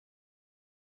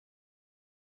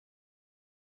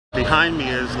Behind me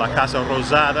is La Casa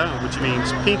Rosada, which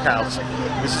means Pink House.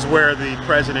 This is where the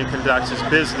president conducts his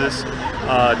business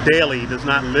daily. He does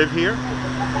not live here,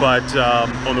 but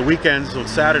on the weekends, on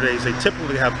Saturdays, they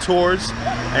typically have tours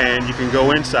and you can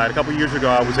go inside. A couple years ago,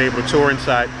 I was able to tour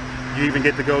inside. You even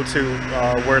get to go to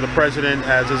where the president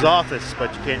has his office,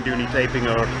 but you can't do any taping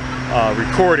or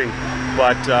recording.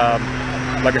 But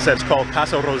like I said, it's called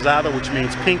Casa Rosada, which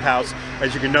means Pink House.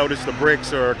 As you can notice, the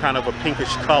bricks are kind of a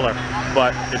pinkish color,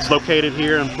 but it's located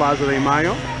here in Plaza de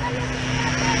Mayo. You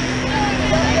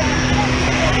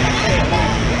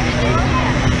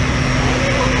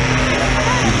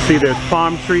can see there's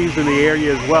palm trees in the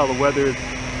area as well. The weather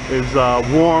is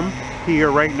warm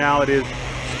here. Right now it is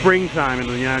springtime in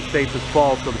the United States. It's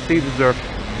fall, so the seasons are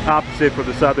opposite for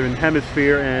the southern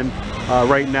hemisphere, and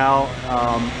right now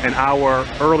an hour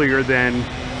earlier than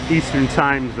Eastern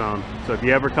time zone. So if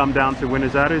you ever come down to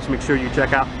Buenos Aires, make sure you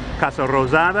check out Casa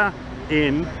Rosada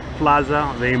in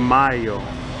Plaza de Mayo.